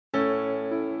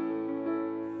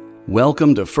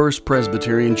Welcome to First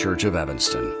Presbyterian Church of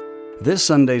Evanston. This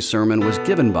Sunday's sermon was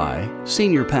given by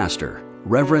Senior Pastor,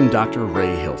 Reverend Dr.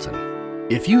 Ray Hilton.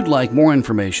 If you'd like more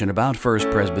information about First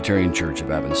Presbyterian Church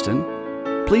of Evanston,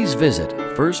 please visit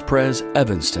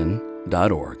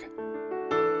firstpresevanston.org.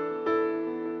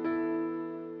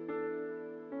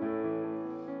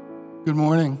 Good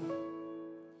morning.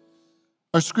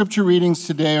 Our scripture readings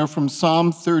today are from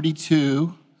Psalm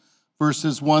 32,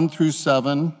 verses 1 through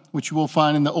 7, which you will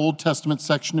find in the Old Testament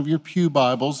section of your pew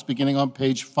Bibles, beginning on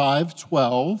page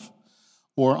 512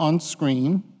 or on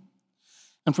screen,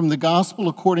 and from the Gospel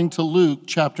according to Luke,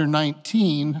 chapter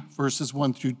 19, verses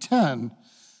 1 through 10,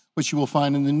 which you will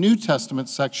find in the New Testament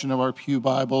section of our pew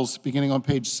Bibles, beginning on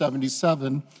page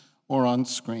 77 or on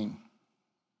screen.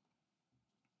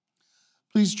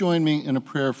 Please join me in a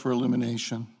prayer for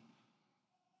illumination.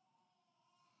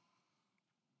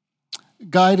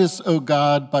 Guide us, O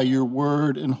God, by your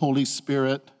word and Holy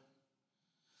Spirit,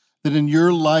 that in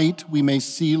your light we may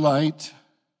see light,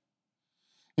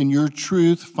 in your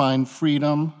truth find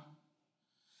freedom,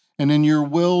 and in your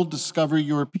will discover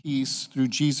your peace through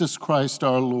Jesus Christ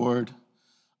our Lord.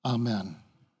 Amen.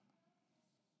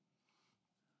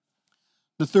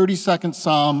 The 32nd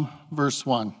Psalm, verse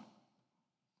 1.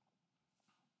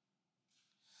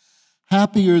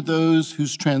 Happy are those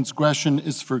whose transgression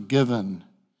is forgiven,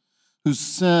 whose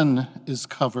sin is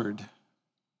covered.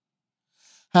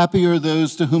 Happy are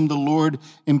those to whom the Lord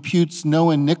imputes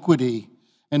no iniquity,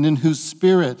 and in whose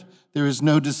spirit there is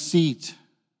no deceit.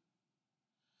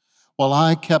 While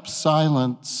I kept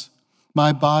silence,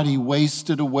 my body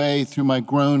wasted away through my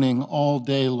groaning all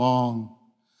day long.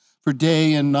 For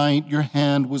day and night your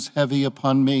hand was heavy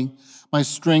upon me. My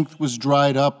strength was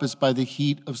dried up as by the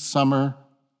heat of summer.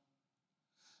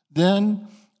 Then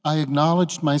I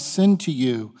acknowledged my sin to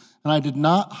you, and I did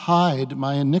not hide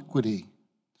my iniquity.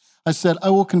 I said,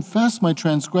 I will confess my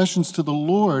transgressions to the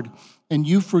Lord, and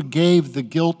you forgave the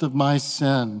guilt of my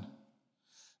sin.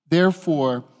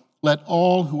 Therefore, let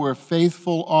all who are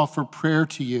faithful offer prayer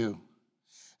to you.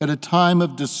 At a time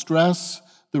of distress,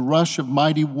 the rush of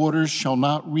mighty waters shall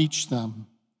not reach them.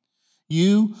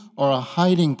 You are a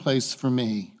hiding place for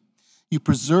me. You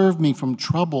preserve me from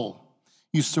trouble.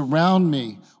 You surround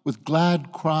me with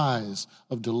glad cries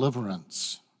of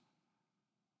deliverance.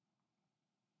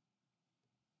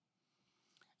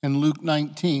 In Luke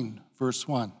 19, verse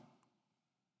 1.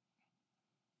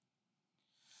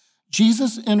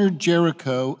 Jesus entered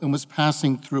Jericho and was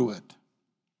passing through it.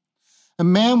 A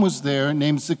man was there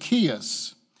named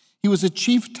Zacchaeus. He was a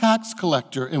chief tax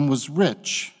collector and was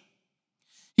rich.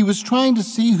 He was trying to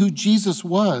see who Jesus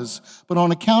was, but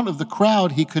on account of the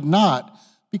crowd he could not,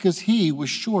 because he was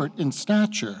short in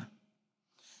stature.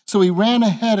 So he ran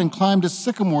ahead and climbed a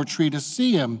sycamore tree to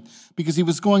see him, because he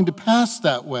was going to pass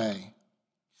that way.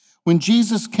 When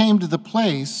Jesus came to the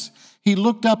place, he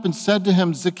looked up and said to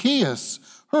him, Zacchaeus,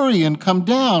 hurry and come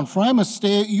down, for I must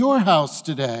stay at your house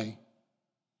today.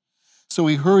 So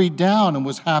he hurried down and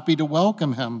was happy to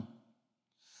welcome him.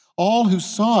 All who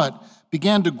saw it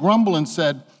began to grumble and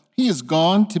said, he is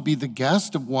gone to be the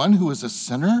guest of one who is a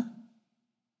sinner?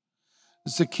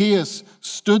 Zacchaeus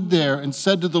stood there and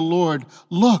said to the Lord,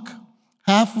 look,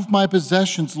 half of my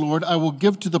possessions, Lord, I will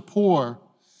give to the poor.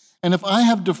 And if I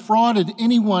have defrauded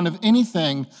anyone of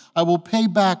anything, I will pay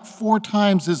back 4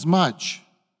 times as much.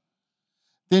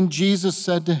 Then Jesus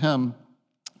said to him,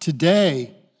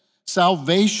 today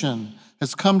salvation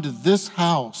has come to this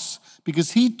house,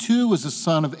 because he too is a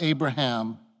son of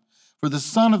Abraham. For the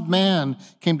Son of Man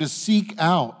came to seek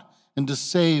out and to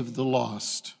save the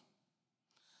lost.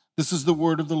 This is the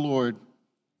word of the Lord.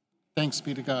 Thanks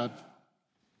be to God.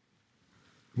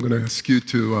 I'm going to ask you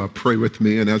to pray with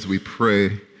me, and as we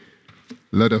pray,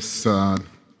 let us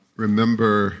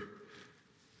remember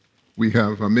we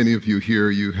have many of you here,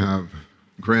 you have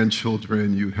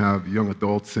grandchildren, you have young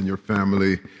adults in your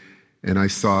family, and I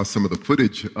saw some of the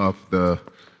footage of those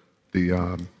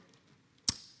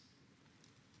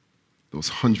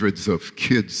hundreds of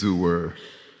kids who were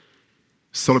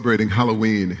celebrating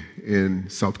Halloween in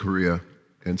South Korea,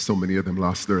 and so many of them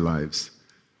lost their lives.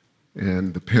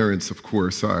 And the parents, of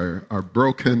course, are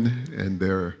broken, and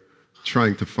they're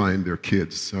trying to find their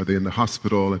kids. Are they in the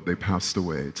hospital? Have they passed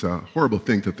away? It's a horrible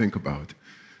thing to think about.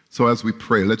 So as we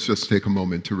pray, let's just take a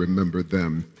moment to remember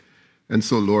them. And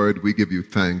so, Lord, we give you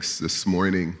thanks this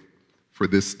morning for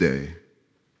this day.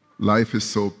 Life is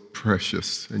so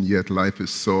precious, and yet life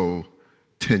is so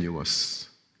tenuous.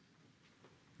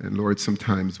 And Lord,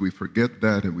 sometimes we forget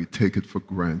that and we take it for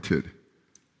granted.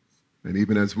 And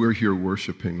even as we're here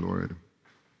worshiping, Lord,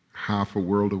 half a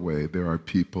world away, there are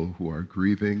people who are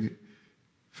grieving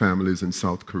families in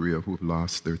South Korea who have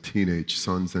lost their teenage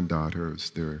sons and daughters,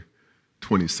 their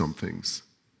 20-somethings.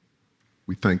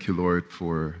 We thank you, Lord,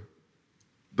 for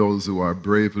those who are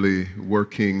bravely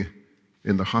working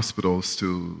in the hospitals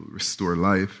to restore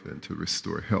life and to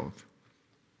restore health.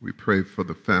 We pray for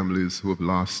the families who have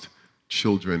lost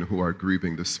children who are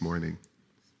grieving this morning.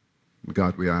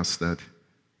 God, we ask that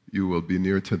you will be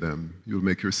near to them. You'll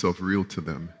make yourself real to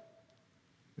them.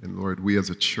 And Lord, we as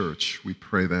a church, we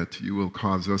pray that you will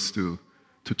cause us to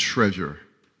treasure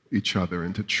each other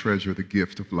and to treasure the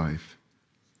gift of life,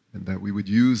 and that we would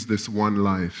use this one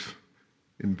life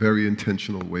in very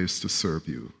intentional ways to serve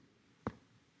you.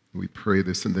 We pray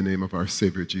this in the name of our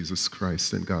Savior, Jesus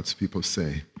Christ, and God's people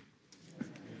say,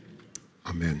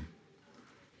 Amen.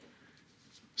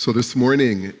 So this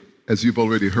morning, as you've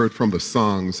already heard from the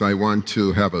songs, I want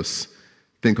to have us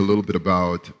think a little bit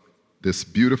about this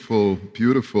beautiful,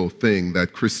 beautiful thing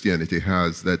that Christianity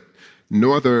has, that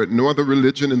no other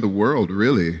religion in the world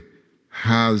really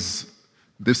has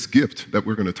this gift that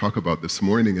we're going to talk about this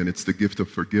morning, and it's the gift of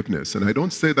forgiveness. And I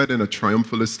don't say that in a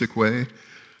triumphalistic way.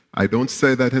 I don't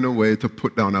say that in a way to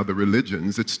put down other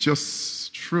religions. It's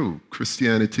just true.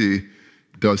 Christianity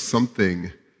does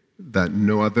something that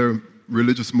no other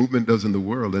religious movement does in the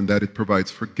world, and that it provides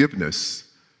forgiveness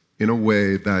in a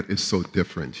way that is so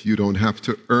different. You don't have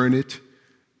to earn it.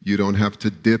 You don't have to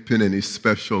dip in any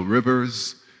special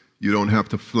rivers. You don't have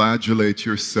to flagellate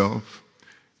yourself.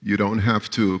 You don't have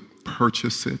to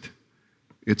purchase it.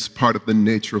 It's part of the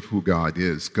nature of who God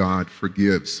is. God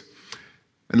forgives.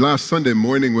 And last Sunday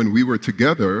morning when we were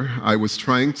together, I was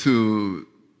trying to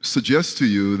suggest to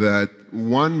you that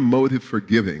one motive for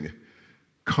giving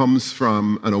comes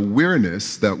from an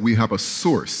awareness that we have a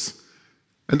source,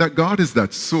 and that God is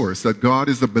that source, that God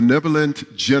is a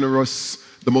benevolent, generous,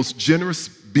 the most generous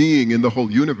being in the whole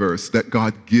universe, that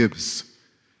God gives.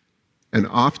 And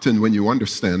often when you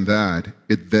understand that,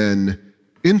 it then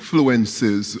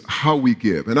influences how we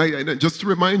give. And just to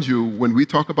remind you, when we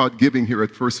talk about giving here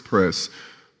at First Pres,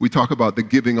 we talk about the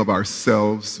giving of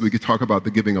ourselves, we could talk about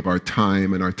the giving of our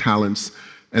time and our talents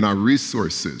and our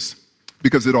resources,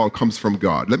 because it all comes from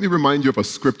God. Let me remind you of a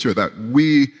scripture that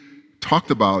we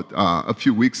talked about a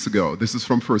few weeks ago. This is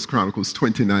from 1 Chronicles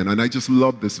 29, and I just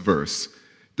love this verse.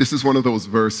 This is one of those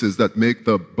verses that make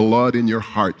the blood in your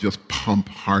heart just pump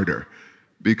harder,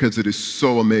 because it is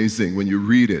so amazing when you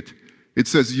read it. It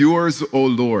says, "Yours, O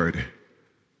Lord,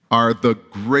 are the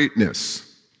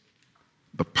greatness,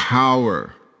 the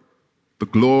power, the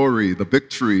glory, the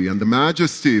victory, and the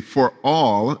majesty for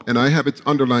all," and I have it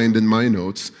underlined in my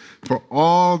notes, "for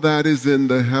all that is in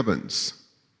the heavens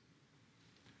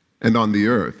and on the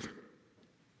earth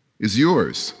is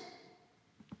yours."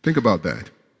 Think about that.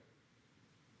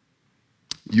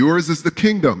 Yours is the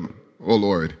kingdom, O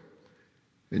Lord,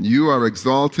 and you are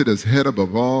exalted as head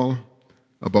above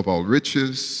all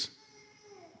riches.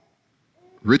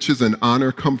 Riches and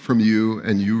honor come from you,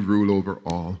 and you rule over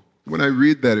all. When I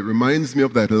read that, it reminds me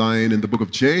of that line in the book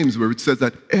of James where it says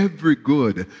that every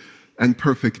good and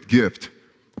perfect gift,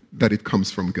 that it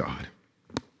comes from God.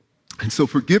 And so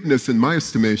forgiveness, in my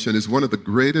estimation, is one of the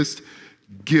greatest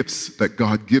gifts that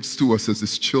God gives to us as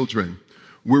his children,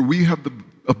 where we have the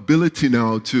ability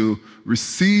now to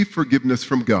receive forgiveness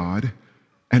from God,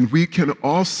 and we can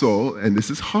also, and this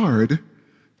is hard,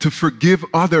 to forgive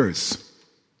others.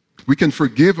 We can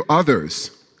forgive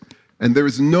others. And there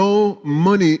is no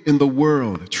money in the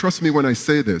world, trust me when I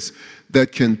say this,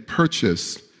 that can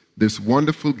purchase this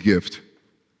wonderful gift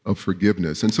of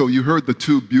forgiveness. And so you heard the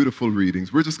two beautiful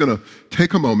readings. We're just going to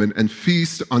take a moment and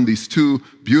feast on these two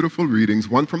beautiful readings,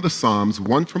 one from the Psalms,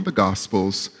 one from the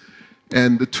Gospels.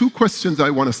 And the two questions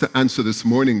I want us to answer this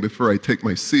morning before I take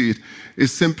my seat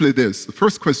is simply this. The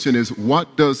first question is,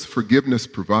 what does forgiveness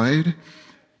provide?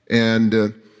 And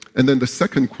then the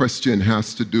second question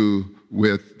has to do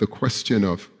with the question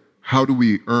of how do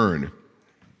we earn?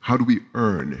 How do we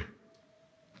earn?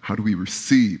 How do we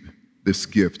receive this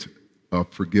gift of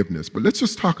forgiveness? But let's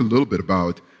just talk a little bit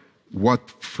about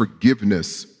what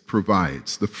forgiveness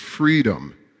provides, the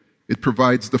freedom. It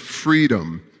provides the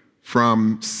freedom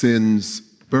from sin's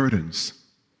burdens,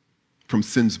 from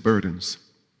sin's burdens.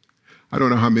 I don't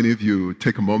know how many of you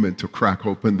take a moment to crack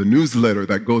open the newsletter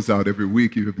that goes out every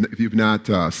week. If you've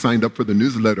not signed up for the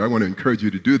newsletter, I want to encourage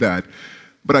you to do that.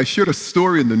 But I shared a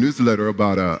story in the newsletter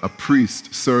about a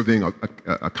priest serving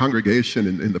a congregation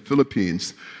in the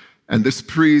Philippines. And this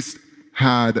priest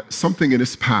had something in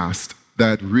his past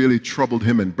that really troubled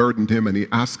him and burdened him, and he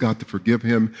asked God to forgive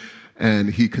him.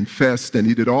 And he confessed, and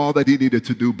he did all that he needed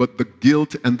to do, but the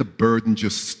guilt and the burden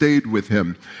just stayed with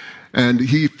him. And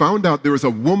he found out there was a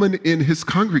woman in his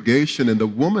congregation, and the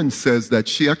woman says that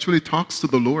she actually talks to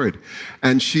the Lord,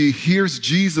 and she hears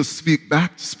Jesus speak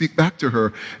back to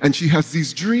her, and she has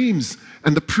these dreams.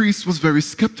 And the priest was very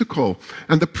skeptical.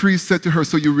 And the priest said to her,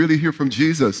 "So you really hear from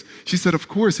Jesus?" She said, "Of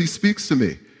course, he speaks to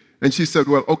me." And she said,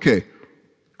 "Well, okay,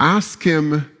 ask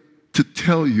him to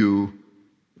tell you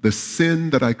the sin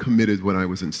that I committed when I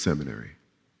was in seminary."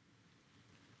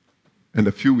 And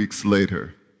a few weeks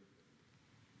later,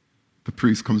 the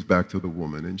priest comes back to the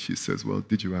woman and she says, "Well,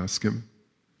 did you ask him?"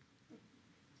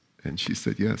 And she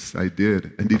said, "Yes, I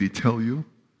did." "And did he tell you?"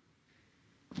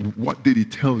 "What did he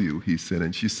tell you?" he said.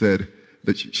 And she said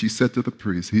that she said to the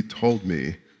priest, "He told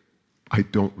me, I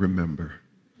don't remember."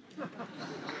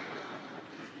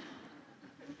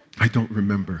 I don't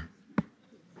remember.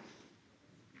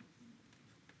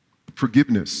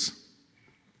 Forgiveness.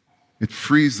 It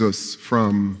frees us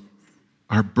from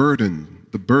our burden,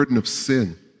 the burden of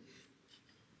sin.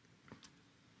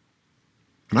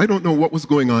 And I don't know what was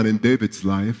going on in David's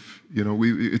life.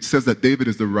 It says that David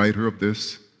is the writer of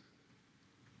this.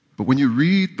 But when you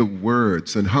read the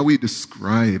words and how he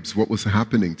describes what was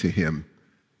happening to him,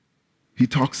 he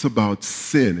talks about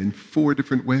sin in 4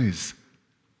 different ways.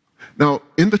 Now,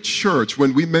 in the church,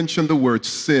 when we mention the word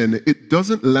sin, it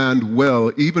doesn't land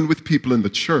well even with people in the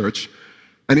church,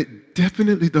 and it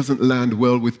definitely doesn't land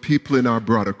well with people in our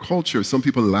broader culture. Some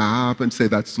people laugh and say,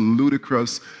 "That's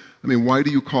ludicrous. I mean, why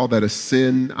do you call that a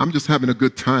sin? I'm just having a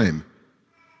good time."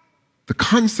 The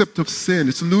concept of sin,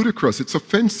 it's ludicrous, it's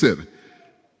offensive.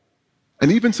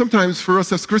 And even sometimes for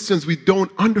us as Christians, we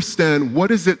don't understand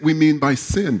what is it we mean by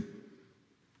sin.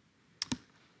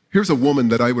 Here's a woman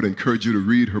that I would encourage you to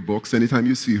read her books. Anytime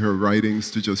you see her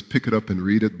writings, to just pick it up and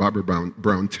read it. Barbara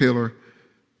Brown Taylor,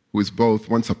 who is both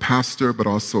once a pastor but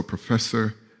also a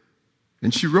professor.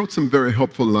 And she wrote some very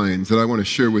helpful lines that I want to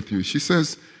share with you. She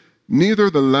says, "Neither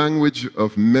the language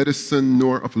of medicine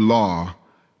nor of law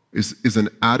is an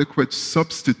adequate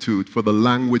substitute for the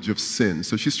language of sin."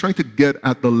 So she's trying to get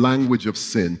at the language of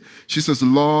sin. She says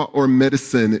law or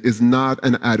medicine is not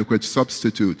an adequate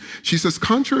substitute. She says,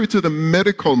 contrary to the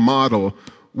medical model,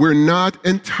 we're not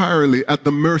entirely at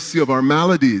the mercy of our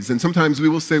maladies. And sometimes we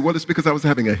will say, "Well, it's because I was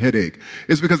having a headache.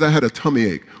 It's because I had a tummy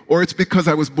ache. Or it's because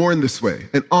I was born this way."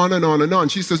 And on and on and on.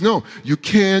 She says, no, we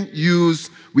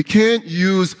can't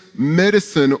use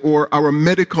medicine or our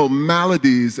medical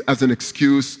maladies as an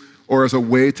excuse or as a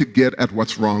way to get at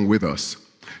what's wrong with us.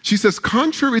 She says,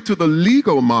 contrary to the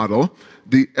legal model,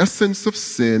 the essence of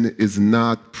sin is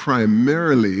not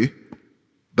primarily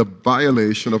the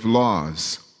violation of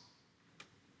laws.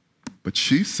 But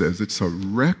she says it's a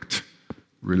wrecked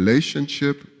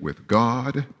relationship with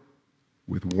God,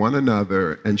 with one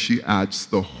another, and she adds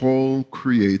the whole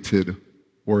created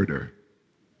order.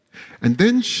 And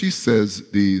then she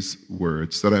says these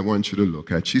words that I want you to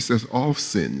look at. She says, all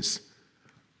sins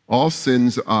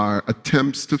are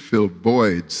attempts to fill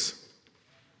voids.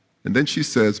 And then she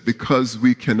says, because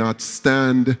we cannot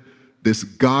stand this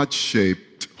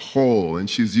God-shaped hole, and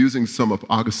she's using some of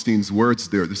Augustine's words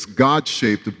there, this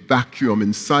God-shaped vacuum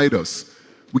inside us.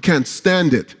 We can't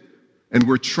stand it. And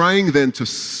we're trying then to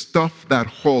stuff that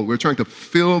hole. We're trying to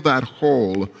fill that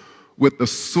hole with the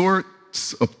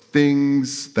sorts of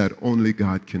things that only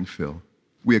God can fill.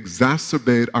 We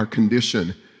exacerbate our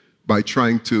condition by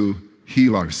trying to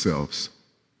heal ourselves.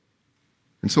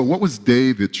 And so what was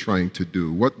David trying to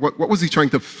do? What was he trying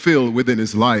to fill within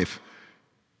his life?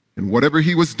 And whatever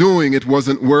he was doing, it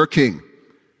wasn't working.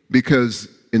 Because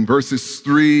in verses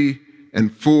 3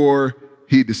 and 4,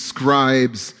 he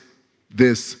describes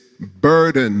this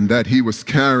burden that he was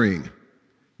carrying.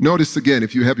 Notice again,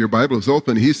 if you have your Bibles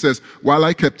open, he says, while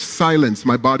I kept silence,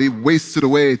 my body wasted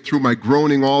away through my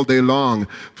groaning all day long.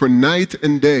 For night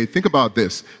and day, think about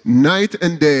this, night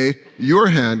and day, your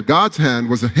hand, God's hand,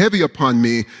 was heavy upon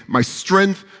me. My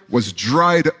strength was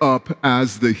dried up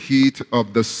as the heat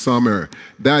of the summer.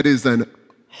 That is an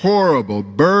horrible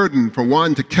burden for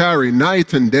one to carry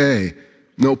night and day.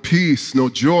 No peace, no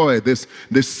joy, this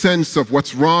sense of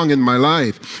what's wrong in my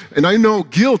life. And I know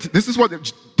guilt, this is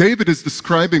what David is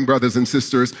describing, brothers and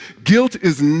sisters. Guilt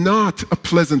is not a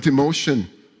pleasant emotion.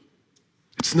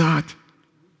 It's not.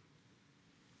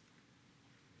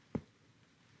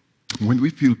 When we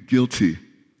feel guilty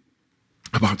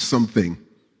about something,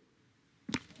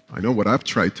 I know what I've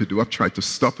tried to do. I've tried to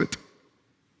stop it,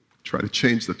 try to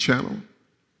change the channel,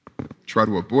 try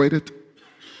to avoid it,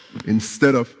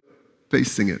 instead of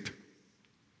facing it.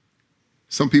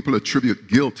 Some people attribute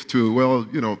guilt to,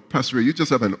 well, Pastor Ray, you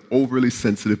just have an overly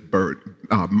sensitive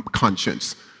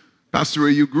conscience. Pastor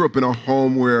Ray, you grew up in a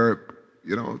home where,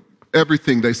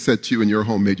 Everything they said to you in your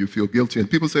home made you feel guilty. And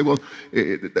people say, well,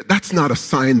 that's not a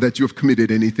sign that you have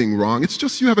committed anything wrong. It's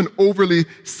just you have an overly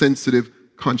sensitive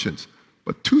conscience.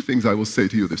 But two things I will say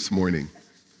to you this morning.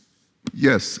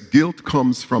 Yes, guilt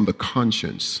comes from the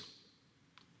conscience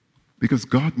because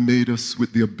God made us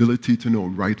with the ability to know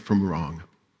right from wrong.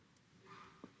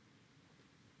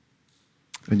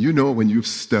 And you know when you've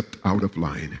stepped out of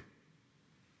line.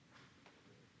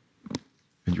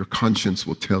 And your conscience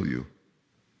will tell you.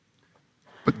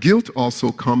 But guilt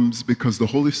also comes because the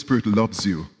Holy Spirit loves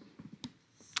you.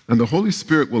 And the Holy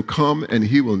Spirit will come and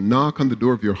he will knock on the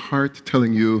door of your heart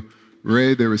telling you,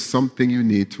 Ray, there is something you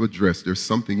need to address. There's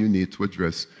something you need to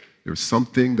address. There's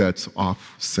something that's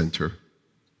off center.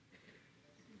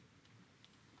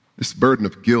 This burden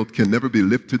of guilt can never be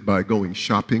lifted by going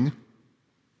shopping,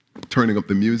 turning up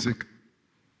the music,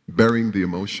 burying the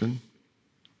emotion.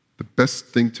 The best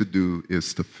thing to do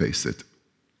is to face it.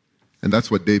 And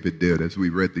that's what David did as we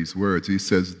read these words. He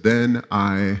says, then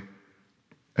I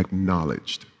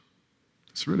acknowledged.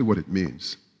 That's really what it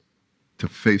means, to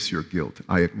face your guilt.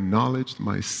 I acknowledged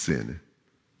my sin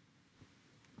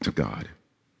to God.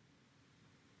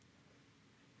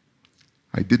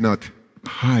 I did not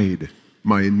hide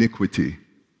my iniquity.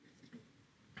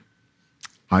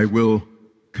 I will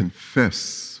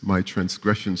confess my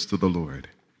transgressions to the Lord.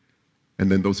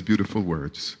 And then those beautiful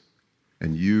words,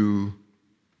 and you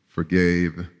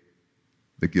forgave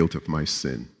the guilt of my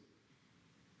sin.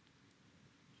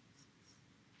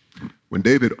 When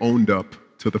David owned up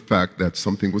to the fact that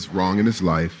something was wrong in his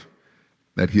life,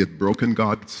 that he had broken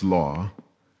God's law,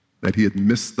 that he had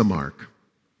missed the mark,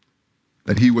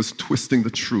 that he was twisting the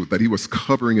truth, that he was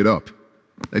covering it up,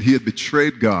 that he had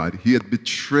betrayed God, he had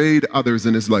betrayed others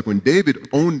in his life. When David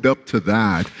owned up to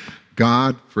that,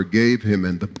 God forgave him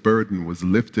and the burden was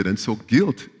lifted. And so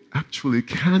guilt actually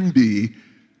can be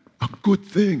a good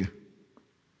thing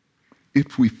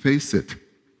if we face it,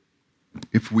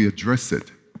 if we address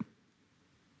it,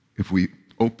 if we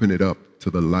open it up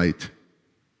to the light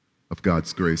of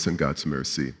God's grace and God's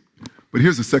mercy. But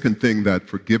here's the second thing that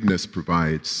forgiveness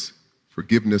provides.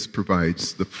 Forgiveness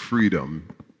provides the freedom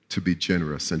to be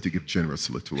generous and to give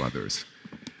generously to others.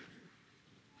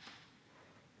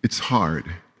 It's hard.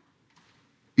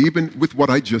 Even with what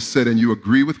I just said, and you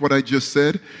agree with what I just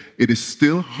said, it is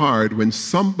still hard when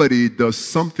somebody does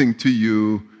something to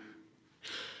you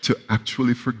to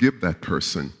actually forgive that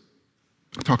person.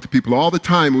 I talk to people all the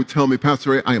time who tell me,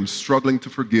 Pastor Ray, I am struggling to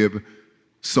forgive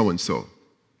so-and-so.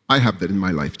 I have that in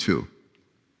my life too.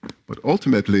 But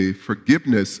ultimately,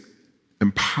 forgiveness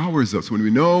empowers us. When we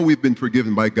know we've been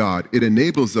forgiven by God, it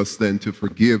enables us then to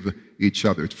forgive each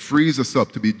other. It frees us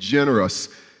up to be generous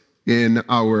in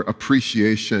our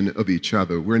appreciation of each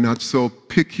other. We're not so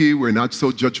picky, we're not so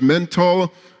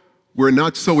judgmental, we're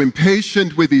not so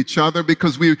impatient with each other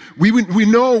because we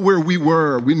know where we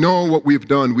were, we know what we've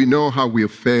done, we know how we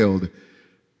have failed.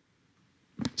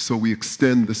 So we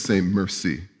extend the same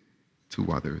mercy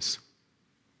to others.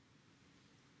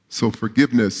 So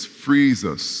forgiveness frees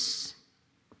us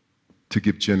to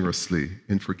give generously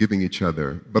in forgiving each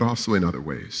other, but also in other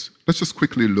ways. Let's just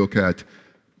quickly look at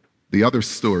the other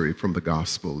story from the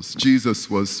Gospels. Jesus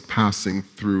was passing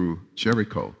through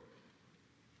Jericho.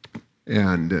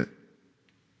 And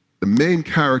the main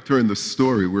character in the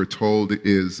story, we're told,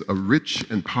 is a rich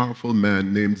and powerful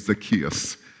man named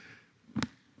Zacchaeus.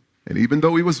 And even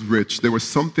though he was rich, there was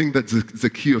something that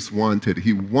Zacchaeus wanted.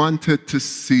 He wanted to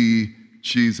see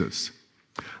Jesus.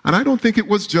 And I don't think it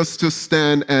was just to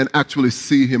stand and actually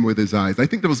see him with his eyes. I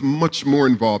think there was much more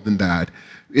involved in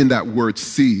that word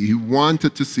see. He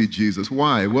wanted to see Jesus.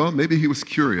 Why? Well, maybe he was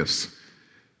curious.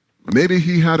 Maybe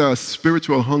he had a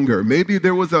spiritual hunger. Maybe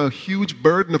there was a huge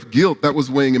burden of guilt that was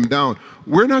weighing him down.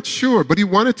 We're not sure, but he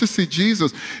wanted to see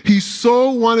Jesus. He so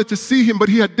wanted to see him, but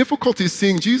he had difficulty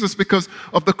seeing Jesus because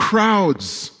of the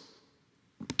crowds.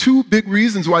 Two big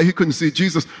reasons why he couldn't see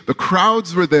Jesus. The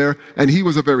crowds were there, and he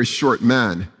was a very short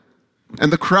man.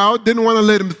 And the crowd didn't want to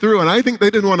let him through. And I think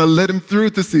they didn't want to let him through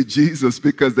to see Jesus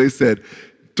because they said,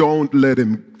 don't let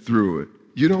him through it.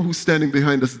 You know who's standing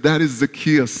behind us? That is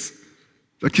Zacchaeus.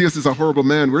 Zacchaeus is a horrible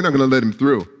man. We're not going to let him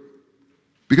through.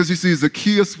 Because you see,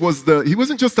 Zacchaeus he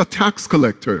wasn't just a tax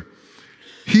collector.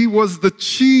 He was the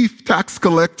chief tax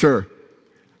collector.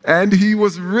 And he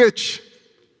was rich.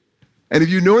 And if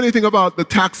you know anything about the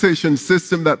taxation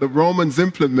system that the Romans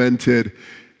implemented,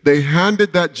 they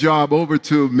handed that job over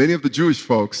to many of the Jewish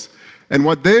folks. And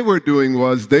what they were doing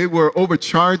was they were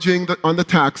overcharging on the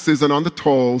taxes and on the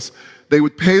tolls. They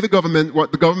would pay the government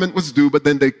what the government was due, but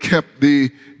then they kept the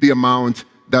amount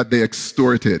that they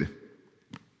extorted.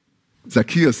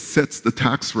 Zacchaeus sets the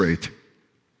tax rate.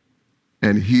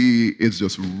 and he is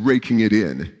just raking it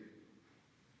in.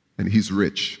 And he's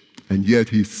rich, and yet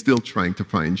he's still trying to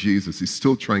find Jesus. He's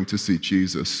still trying to see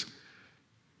Jesus.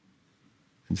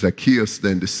 And Zacchaeus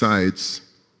then decides,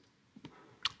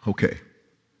 okay,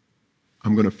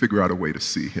 I'm going to figure out a way to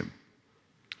see him.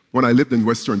 When I lived in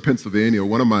Western Pennsylvania,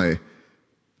 one of my,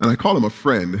 and I call him a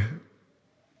friend,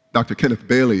 Dr. Kenneth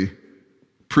Bailey,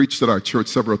 preached at our church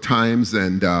several times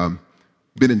and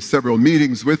been in several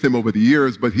meetings with him over the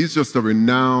years, but he's just a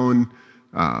renowned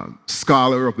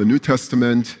scholar of the New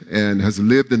Testament and has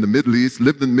lived in the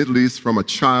Middle East from a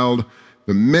child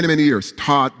for many, many years,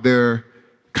 taught there.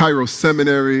 Cairo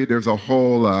Seminary, there's a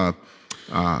whole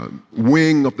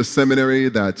wing of the seminary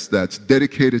that's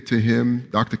dedicated to him.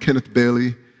 Dr. Kenneth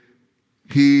Bailey,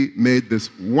 he made this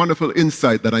wonderful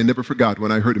insight that I never forgot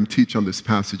when I heard him teach on this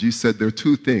passage. He said there are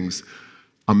two things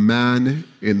a man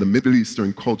in the Middle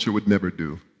Eastern culture would never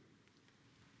do.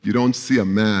 You don't see a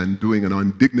man doing an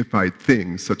undignified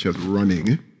thing such as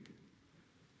running.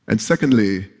 And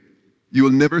secondly, you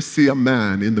will never see a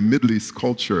man in the Middle East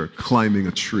culture climbing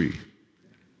a tree.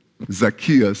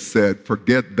 Zacchaeus said,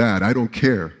 forget that, I don't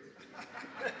care.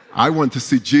 I want to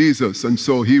see Jesus. And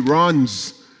so he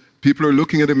runs. People are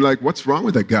looking at him like, what's wrong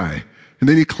with that guy? And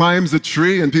then he climbs a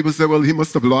tree and people say, well, he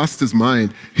must have lost his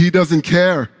mind. He doesn't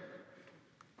care.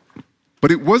 But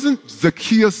it wasn't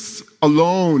Zacchaeus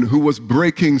alone who was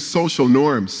breaking social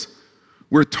norms.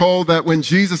 We're told that when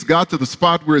Jesus got to the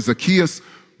spot where Zacchaeus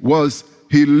was,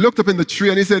 he looked up in the tree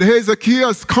and he said, hey,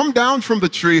 Zacchaeus, come down from the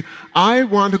tree. I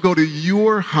want to go to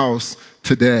your house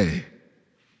today.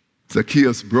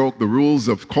 Zacchaeus broke the rules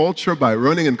of culture by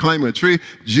running and climbing a tree.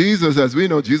 Jesus, as we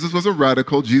know, Jesus was a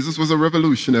radical. Jesus was a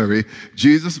revolutionary.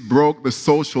 Jesus broke the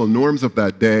social norms of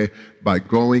that day by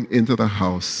going into the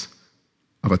house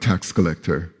of a tax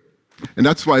collector. And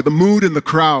that's why the mood in the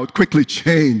crowd quickly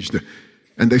changed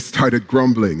and they started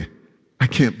grumbling. I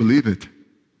can't believe it.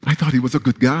 I thought he was a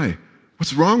good guy.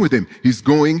 What's wrong with him? He's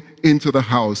going into the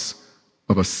house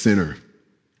of a sinner.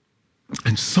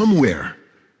 And somewhere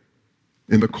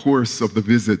in the course of the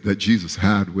visit that Jesus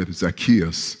had with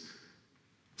Zacchaeus,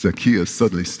 Zacchaeus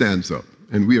suddenly stands up.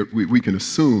 And we can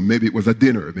assume maybe it was a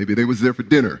dinner. Maybe they was there for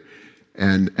dinner.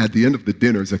 And at the end of the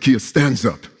dinner, Zacchaeus stands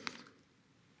up.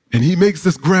 And he makes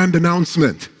this grand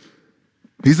announcement.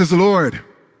 He says, Lord,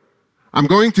 I'm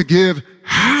going to give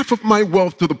half of my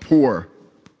wealth to the poor.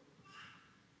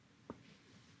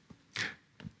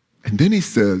 And then he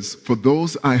says, for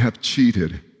those I have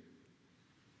cheated,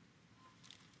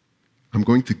 I'm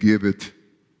going to give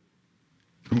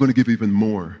even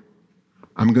more.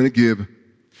 I'm going to give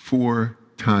 4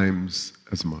 times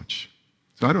as much.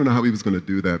 So I don't know how he was going to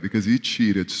do that because he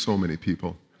cheated so many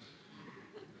people.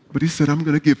 But he said, I'm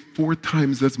going to give 4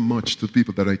 times as much to the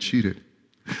people that I cheated.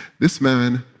 This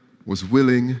man was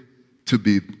willing to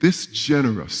be this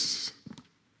generous,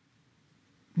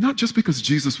 not just because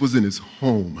Jesus was in his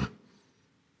home.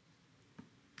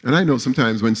 And I know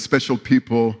sometimes when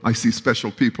I see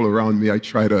special people around me, I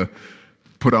try to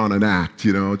put on an act,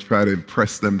 try to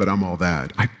impress them that I'm all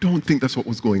that. I don't think that's what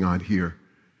was going on here.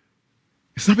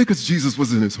 It's not because Jesus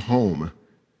was in his home,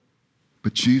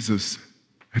 but Jesus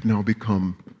had now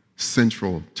become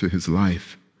central to his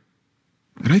life.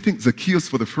 And I think Zacchaeus,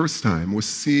 for the first time, was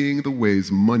seeing the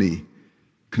ways money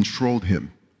controlled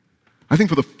him. I think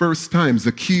for the first time,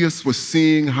 Zacchaeus was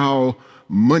seeing how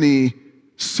money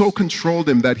so controlled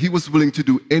him that he was willing to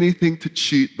do anything to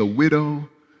cheat the widow,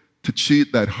 to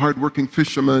cheat that hardworking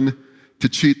fisherman, to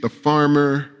cheat the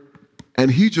farmer.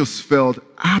 And he just felt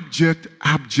abject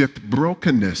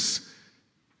brokenness.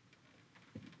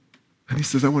 And he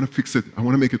says, I want to fix it. I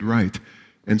want to make it right.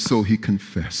 And so he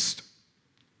confessed.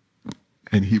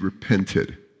 And he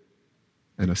repented.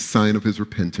 And a sign of his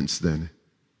repentance then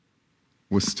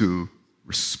was to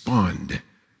respond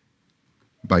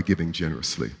by giving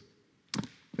generously.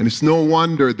 And it's no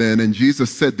wonder then, and Jesus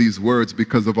said these words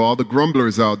because of all the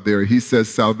grumblers out there. He says,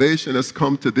 salvation has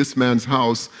come to this man's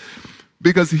house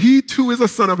because he too is a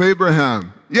son of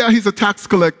Abraham. Yeah, he's a tax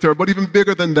collector, but even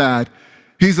bigger than that,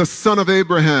 he's a son of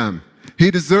Abraham.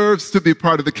 He deserves to be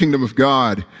part of the kingdom of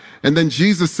God. And then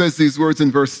Jesus says these words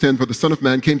in verse 10, for the Son of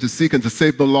Man came to seek and to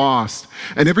save the lost.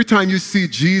 And every time you see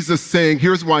Jesus saying,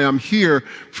 here's why I'm here,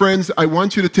 friends, I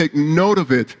want you to take note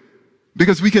of it,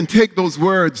 because we can take those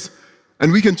words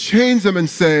and we can change them and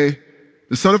say,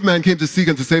 the Son of Man came to seek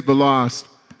and to save the lost.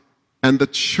 And the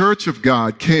church of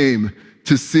God came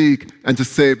to seek and to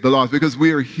save the lost, because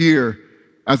we are here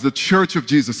as the church of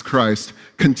Jesus Christ,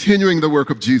 continuing the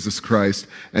work of Jesus Christ,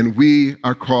 and we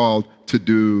are called to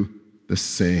do the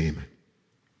same.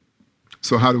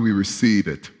 So how do we receive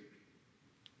it?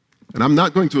 And I'm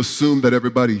not going to assume that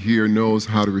everybody here knows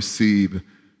how to receive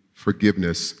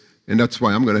forgiveness. And that's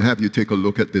why I'm going to have you take a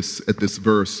look at this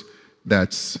verse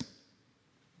that's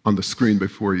on the screen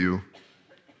before you.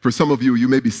 For some of you, you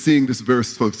may be seeing this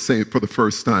verse for the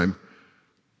first time.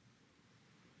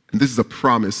 And this is a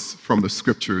promise from the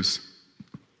scriptures.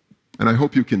 And I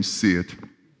hope you can see it.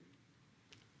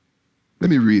 Let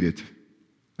me read it.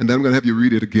 And then I'm going to have you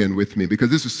read it again with me, because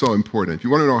this is so important. If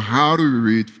you want to know how do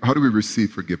we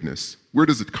receive forgiveness? Where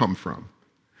does it come from?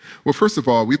 Well, first of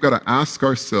all, we've got to ask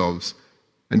ourselves,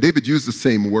 and David used the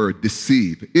same word,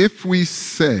 deceive. If we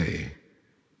say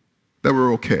that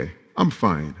we're okay, I'm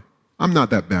fine, I'm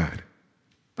not that bad,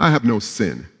 I have no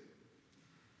sin.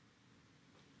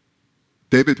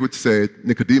 David would say it,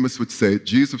 Nicodemus would say it,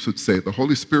 Jesus would say it, the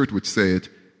Holy Spirit would say it.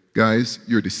 Guys,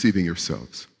 you're deceiving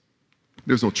yourselves.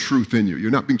 There's no truth in you.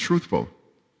 You're not being truthful.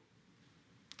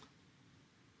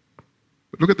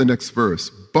 But look at the next verse.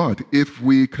 But if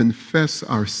we confess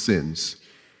our sins,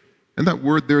 and that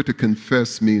word there, to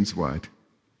confess, means what?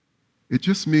 It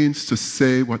just means to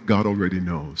say what God already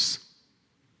knows.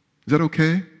 Is that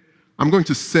okay? I'm going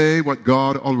to say what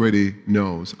God already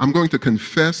knows. I'm going to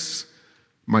confess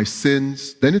my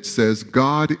sins. Then it says,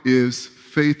 God is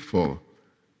faithful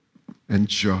and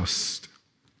just.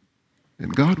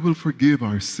 And God will forgive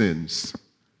our sins.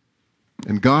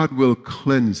 And God will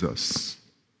cleanse us.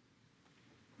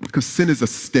 Because sin is a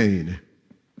stain.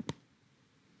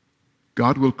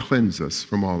 God will cleanse us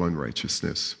from all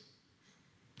unrighteousness.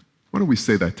 Why don't we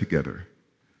say that together?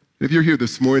 If you're here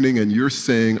this morning and you're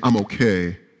saying, I'm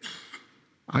okay,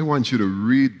 I want you to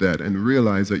read that and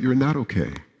realize that you're not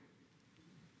okay.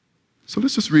 So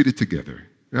let's just read it together.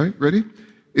 All right, ready?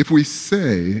 If we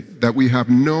say that we have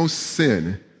no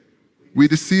sin, we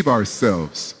deceive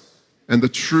ourselves, and the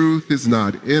truth is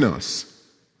not in us.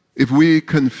 If we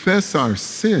confess our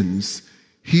sins,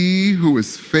 he who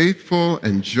is faithful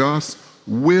and just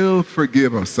will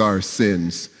forgive us our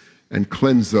sins and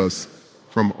cleanse us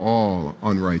from all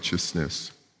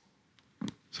unrighteousness.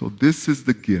 So this is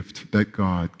the gift that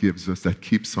God gives us that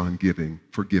keeps on giving,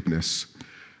 forgiveness.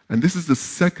 And this is the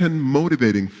second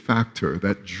motivating factor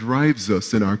that drives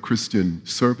us in our Christian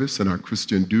service and our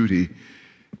Christian duty.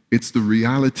 It's the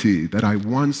reality that I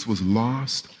once was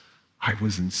lost, I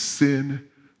was in sin,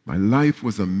 my life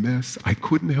was a mess, I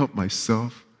couldn't help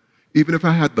myself. Even if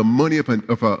I had the money of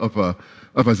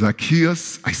a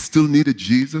Zacchaeus, I still needed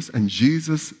Jesus, and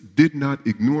Jesus did not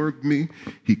ignore me.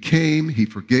 He came, he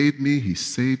forgave me, he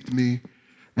saved me,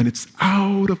 and it's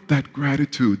out of that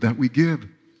gratitude that we give.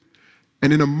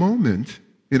 And in a moment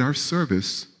in our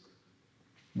service,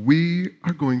 we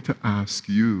are going to ask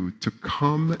you to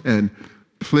come and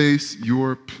place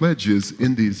your pledges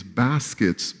in these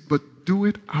baskets, but do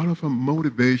it out of a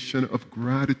motivation of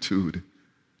gratitude.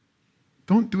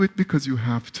 Don't do it because you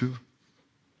have to.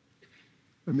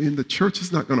 I mean, the church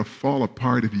is not going to fall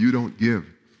apart if you don't give.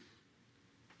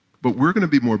 But we're going to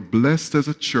be more blessed as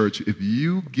a church if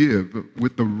you give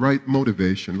with the right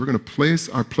motivation. We're going to place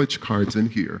our pledge cards in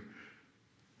here.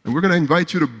 And we're going to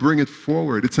invite you to bring it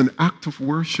forward. It's an act of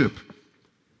worship.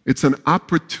 It's an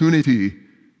opportunity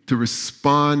to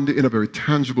respond in a very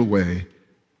tangible way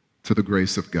to the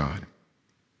grace of God.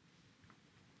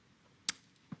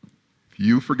 If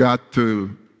you forgot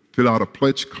to fill out a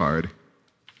pledge card,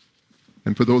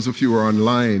 and for those of you who are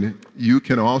online, you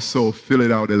can also fill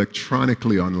it out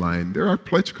electronically online. There are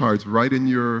pledge cards right in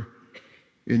your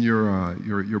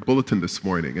bulletin this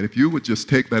morning. And if you would just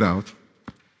take that out,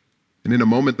 and in a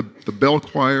moment the bell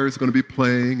choir is going to be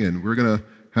playing, and we're going to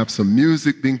have some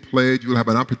music being played. You'll have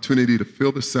an opportunity to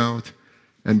fill this out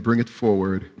and bring it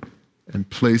forward and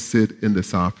place it in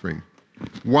this offering.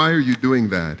 Why are you doing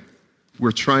that?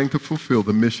 We're trying to fulfill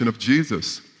the mission of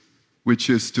Jesus, which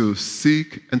is to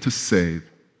seek and to save.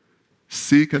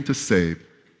 Seek and to save.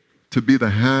 To be the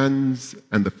hands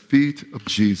and the feet of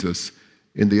Jesus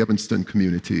in the Evanston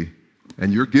community.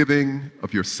 And your giving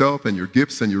of yourself and your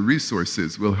gifts and your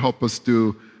resources will help us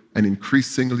do an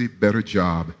increasingly better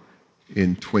job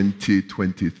in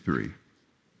 2023.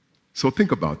 So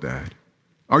think about that.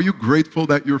 Are you grateful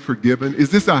that you're forgiven? Is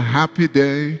this a happy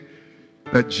day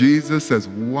that Jesus has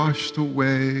washed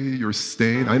away your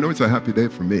stain? I know it's a happy day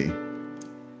for me.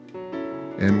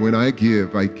 And when I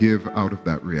give out of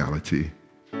that reality.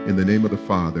 In the name of the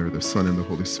Father, the Son, and the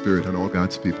Holy Spirit, and all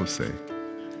God's people say,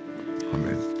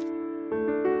 Amen.